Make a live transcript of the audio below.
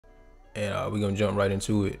and we're gonna jump right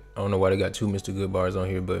into it. I don't know why they got two Mr. Goodbars on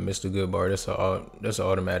here, but Mr. Goodbar, that's an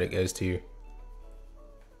automatic S tier.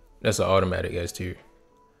 That's an automatic S tier.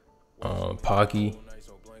 Pocky,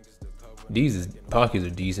 Pockies are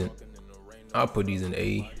decent. I'll put these in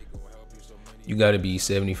A. You gotta be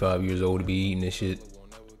 75 years old to be eating this shit.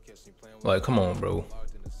 Like, come on, bro.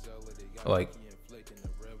 Like,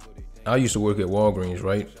 I used to work at Walgreens,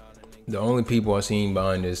 right? The only people I seen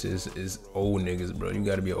buying this is old niggas, bro. You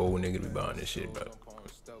gotta be an old nigga to be buying this shit, bro.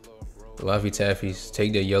 Laffy Taffies,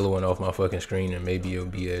 take that yellow one off my fucking screen and maybe it'll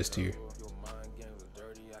be S tier.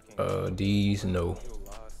 These, no.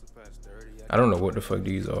 I don't know what the fuck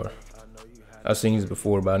these are. I've seen these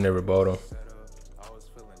before, but I never bought them.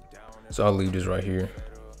 So I'll leave this right here.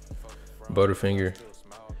 Butterfinger.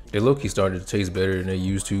 They low-key started to taste better than they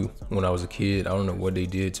used to when I was a kid. I don't know what they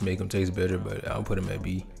did to make them taste better, but I'll put them at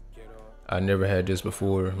B. I never had this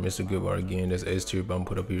before. Mr. Goodbar again, that's S tier, but I'm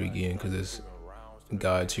put up here again because it's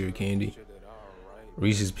God tier candy.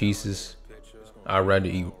 Reese's Pieces. I'd rather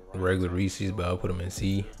eat regular Reese's, but I'll put them in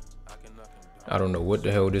C. I don't know what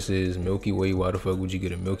the hell this is. Milky Way. Why the fuck would you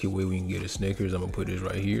get a Milky Way when you can get a Snickers? I'm gonna put this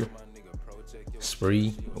right here.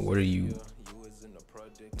 Spree. What are you?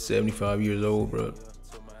 75 years old, bro.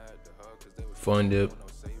 Fun Dip.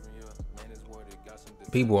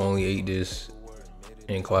 People only ate this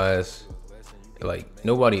in class. Like,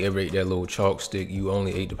 nobody ever ate that little chalk stick. You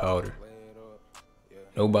only ate the powder.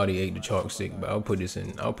 Nobody ate the chalk stick, but I'll put this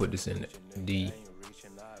in D.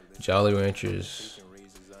 Jolly Ranchers.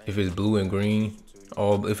 If it's blue and green,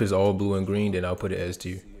 if it's all blue and green, then I'll put it S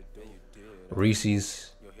tier.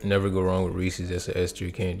 Reese's, never go wrong with Reese's. That's an S tier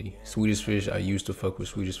candy. Swedish Fish, I used to fuck with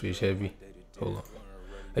Swedish Fish heavy. Hold on,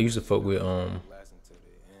 I used to fuck with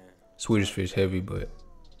Swedish Fish heavy, but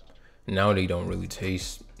now they don't really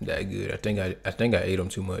taste that good. I think I ate them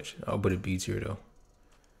too much. I'll put it B tier though.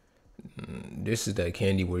 This is that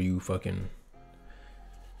candy where you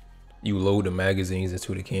load the magazines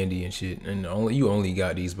into the candy and shit, and you only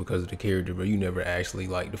got these because of the character, but you never actually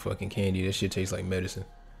like the fucking candy. That shit tastes like medicine.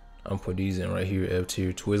 I'm put these in right here, F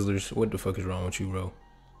tier. Twizzlers, what the fuck is wrong with you, bro?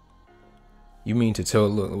 You mean to tell,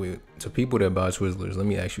 look, wait, to people that buy Twizzlers, let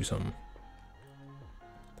me ask you something.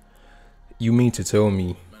 You mean to tell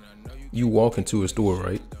me you walk into a store,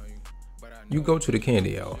 right? You go to the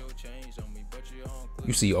candy aisle.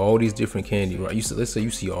 You see all these different candy, right? Let's say you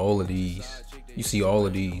see all of these. You see all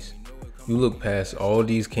of these. You look past all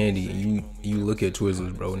these candy and you look at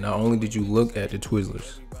Twizzlers, bro. Not only did you look at the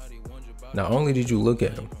Twizzlers, not only did you look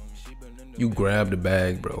at them, you grabbed the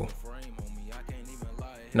bag, bro.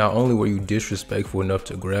 Not only were you disrespectful enough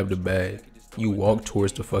to grab the bag, you walked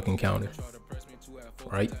towards the fucking counter,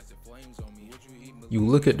 right? You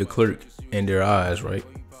look at the clerk in their eyes, right?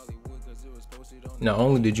 Not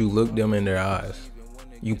only did you look them in their eyes,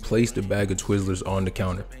 you placed the bag of Twizzlers on the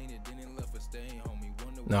counter.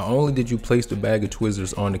 Not only did you place the bag of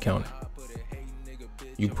Twizzlers on the counter,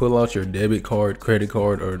 you pull out your debit card, credit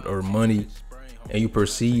card, or money, and you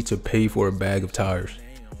proceed to pay for a bag of tires.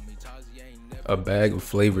 A bag of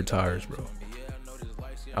flavored tires, bro.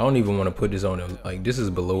 I don't even want to put this on it. Like, this is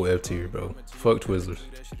below F tier, bro. Fuck Twizzlers.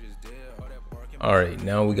 Alright,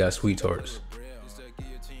 now we got Sweet Tarts.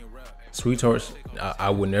 Sweet Tarts, I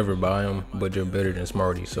would never buy them, but they're better than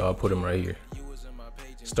Smarties, so I'll put them right here.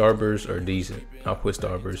 Starbursts are decent. I'll put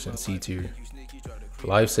Starbursts in C tier.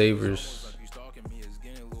 Lifesavers,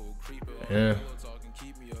 yeah.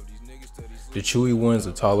 The chewy ones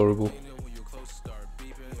are tolerable,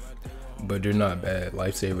 but they're not bad.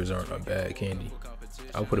 Lifesavers aren't a bad candy.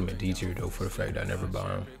 I'll put them in D tier though, for the fact I never buy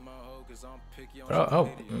them.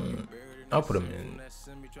 I'll put them in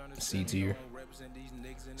C tier.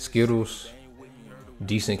 Skittles,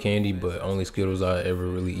 decent candy, but only Skittles I ever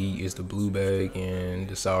really eat is the blue bag and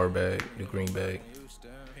the sour bag, the green bag.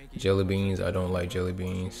 Jelly beans, I don't like jelly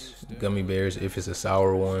beans. Gummy bears, if it's a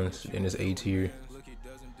sour ones, then it's A tier.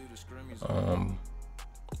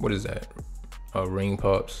 What is that? Ring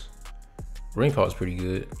Pops. Ring Pops pretty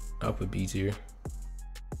good. I'll put B tier.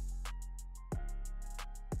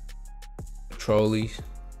 Trolleys,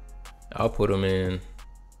 I'll put them in.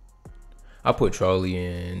 I'll put Trolley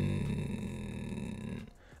in.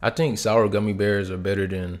 I think sour gummy bears are better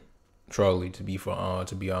than Trolley, to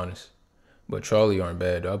be honest. But Trolley aren't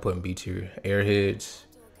bad. I'll put in B tier. Airheads,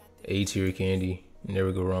 A tier candy.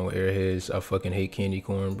 Never go wrong with Airheads. I fucking hate candy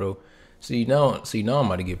corn, bro. See now I'm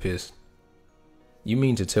about to get pissed. You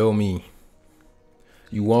mean to tell me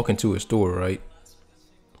you walk into a store, right?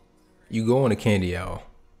 You go in a candy aisle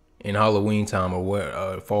in Halloween time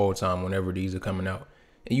or fall time, whenever these are coming out,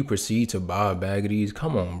 and you proceed to buy a bag of these?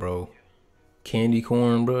 Come on, bro. Candy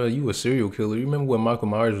corn, bro. You a serial killer. You remember what Michael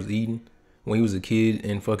Myers was eating when he was a kid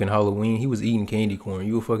in fucking Halloween? He was eating candy corn.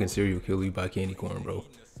 You a fucking serial killer. You buy candy corn, bro.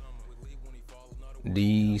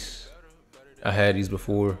 These, I had these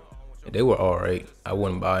before. They were alright. I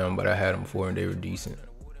wouldn't buy them, but I had them before and they were decent.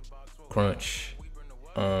 Crunch.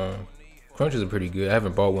 Crunches are pretty good. I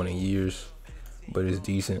haven't bought one in years, but it's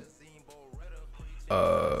decent.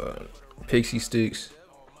 Pixie sticks.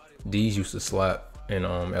 These used to slap in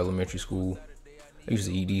elementary school. I used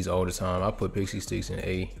to eat these all the time. I put Pixie sticks in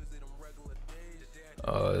A.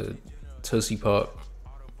 Tootsie Pop.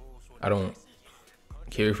 I don't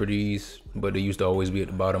care for these, but they used to always be at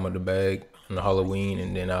the bottom of the bag on the Halloween,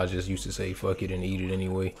 and then I just used to say fuck it and eat it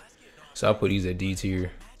anyway. So I put these at D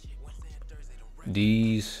tier.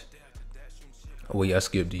 These, oh wait, I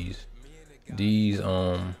skipped these. These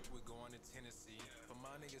will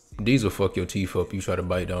fuck your teeth up. You try to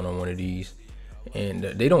bite down on one of these, and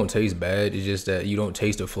they don't taste bad. It's just that you don't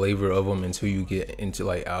taste the flavor of them until you get into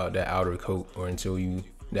like that outer coat, or until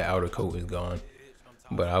that outer coat is gone.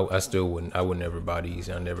 But I still wouldn't. I would never buy these.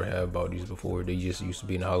 I never have bought these before. They just used to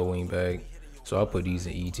be in a Halloween bag, so I'll put these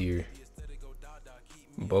in E tier.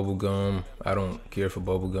 Bubble gum. I don't care for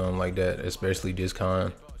bubble gum like that, especially this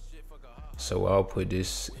kind. So I'll put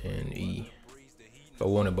this in E. If I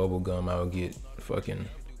wanted bubble gum, I would get fucking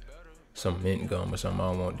some mint gum or something. I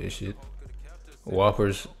don't want this shit.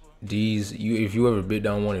 Whoppers. These, if you ever bit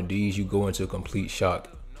down one of these, you go into a complete shock.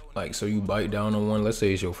 Like, so you bite down on one. Let's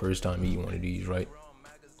say it's your first time eating one of these, right?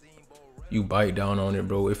 You bite down on it,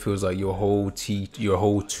 bro. It feels like your whole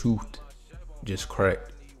tooth just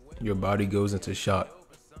cracked. Your body goes into shock.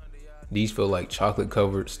 These feel like chocolate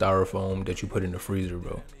covered styrofoam that you put in the freezer,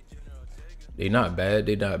 bro. They not bad.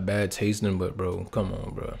 They not bad tasting, but bro, come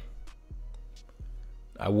on, bro.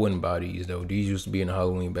 I wouldn't buy these though. These used to be in a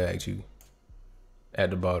Halloween bag too. At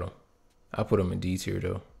the bottom. I put them in D tier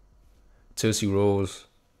though. Tootsie Rolls.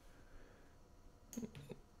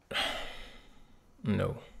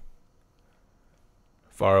 No.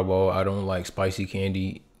 Fireball. I don't like spicy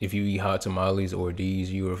candy. If you eat hot tamales or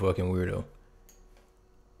these, you are a fucking weirdo.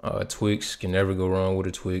 Twix, can never go wrong with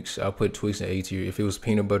a Twix. I'll put Twix in A tier. If it was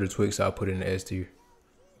peanut butter Twix, I'll put it in S tier.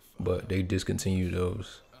 But they discontinued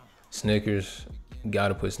those. Snickers,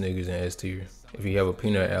 gotta put Snickers in S tier. If you have a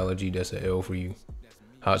peanut allergy, that's an L for you.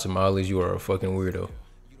 Hot tamales, you are a fucking weirdo.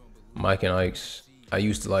 Mike and Ike's, I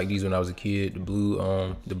used to like these when I was a kid, the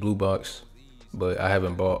blue box, but I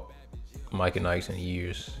haven't bought Mike and Ike's in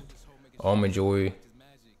years. Almond Joy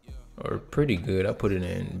are pretty good. I put it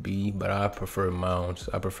in B, but I prefer Mounds.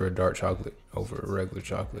 I prefer dark chocolate over regular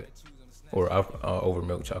chocolate, or over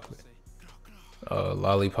milk chocolate.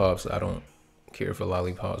 Lollipops, I don't care for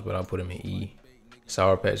lollipops, but I'll put them in E.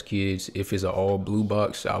 Sour Patch Kids, if it's an all blue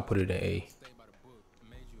box, I'll put it in A.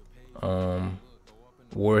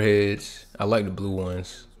 Warheads, I like the blue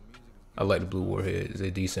ones. I like the blue Warheads. They're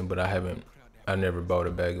decent, but I never bought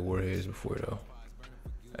a bag of Warheads before though.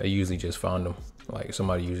 I usually just found them. Like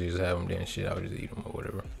somebody usually just have them, then shit, I would just eat them or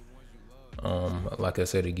whatever. Like I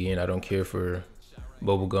said again, I don't care for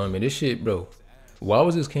bubble gum and this shit, bro. Why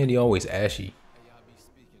was this candy always ashy?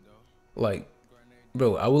 Like,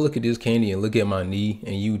 bro, I would look at this candy and look at my knee,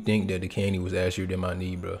 and you think that the candy was ashier than my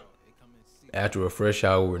knee, bro. After a fresh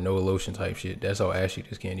shower with no lotion type shit, that's how ashy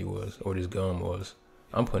this candy was, or this gum was.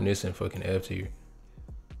 I'm putting this in fucking F tier.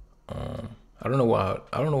 I don't know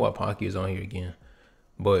why Pocky is on here again,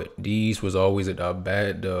 but these was always at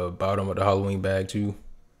the bottom of the Halloween bag too.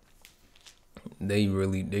 They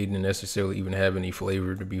didn't necessarily even have any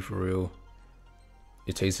flavor, to be for real.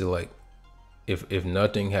 It tasted like, if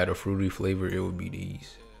nothing had a fruity flavor, it would be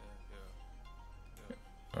these.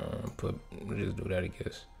 We'll just do that, I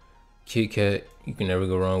guess. Kit Kat, you can never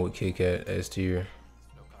go wrong with Kit Kat, S tier.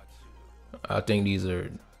 I think these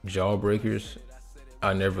are jawbreakers.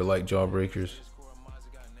 I never liked jawbreakers,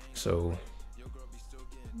 so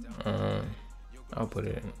I'll put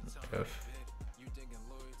it in F.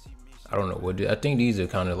 I don't know what. I think these are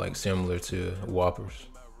kind of like similar to Whoppers,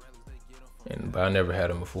 but I never had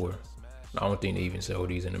them before. I don't think they even sell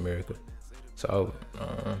these in America, so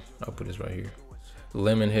I'll put this right here.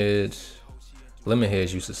 Lemonheads.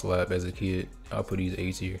 Lemonheads used to slap as a kid. I'll put these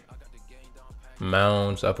A tier.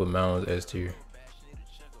 Mounds, I put Mounds S tier.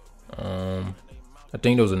 I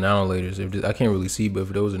think those are Now and Laters. I can't really see, but if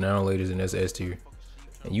those are Now and Laters, then that's S tier.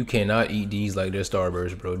 And you cannot eat these like they're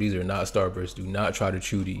Starburst, bro. These are not Starburst. Do not try to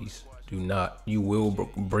chew these. Do not. You will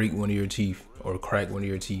break one of your teeth or crack one of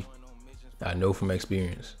your teeth. I know from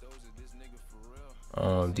experience.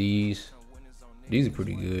 These are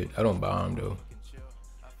pretty good. I don't buy them though.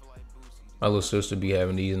 My little sister be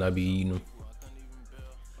having these and I be eating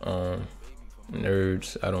them.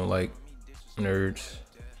 Nerds, I don't like Nerds.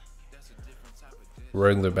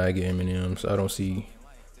 Regular bag of M&Ms, I don't see.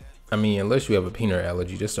 I mean, unless you have a peanut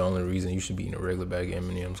allergy, that's the only reason you should be eating a regular bag of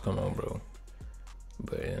M&Ms. Come on, bro.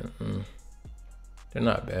 But yeah, they're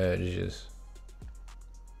not bad. It's just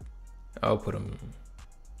I'll put them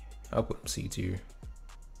C tier.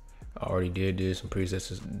 I already did this. I'm pretty sure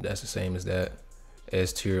that's the same as that.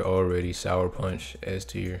 S tier already. Sour Punch, S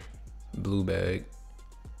tier. Blue bag.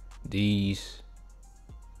 These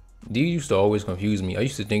used to always confuse me. I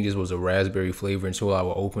used to think this was a raspberry flavor until I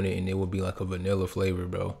would open it and it would be like a vanilla flavor,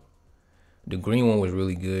 bro. The green one was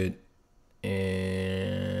really good,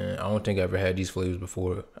 and I don't think I ever had these flavors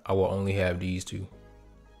before. I will only have these two,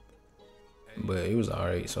 but it was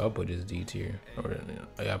alright. So I'll put this D tier, or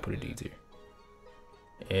yeah, I put a D tier.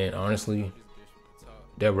 And honestly,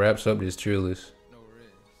 that wraps up this tier list,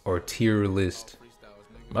 or tier list.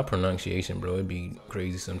 My pronunciation, bro, it'd be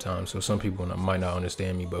crazy sometimes. So some people might not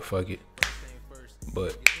understand me, but fuck it.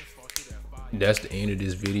 But that's the end of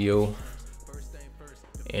this video,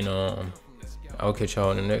 and I'll catch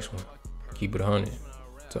y'all in the next one. Keep it 100.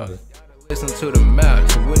 Talking. Listen to the map,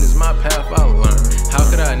 to witness my path I learned. How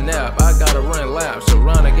could I nap? I gotta run laps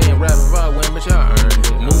around the game, rap if I win, bitch I earned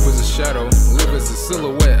it. Move as a shadow, live as a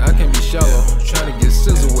silhouette. I can be shallow, trying to get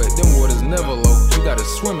sizzle wet. Them waters never low, you gotta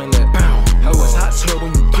swim in that. How it's hot tub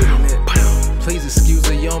when you get in it. Please excuse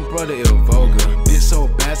a young brother if vulgar. Bitch so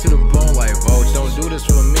bad to the bone like vulture. Don't do this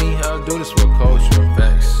for me, I'll do this for culture.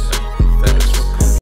 Facts.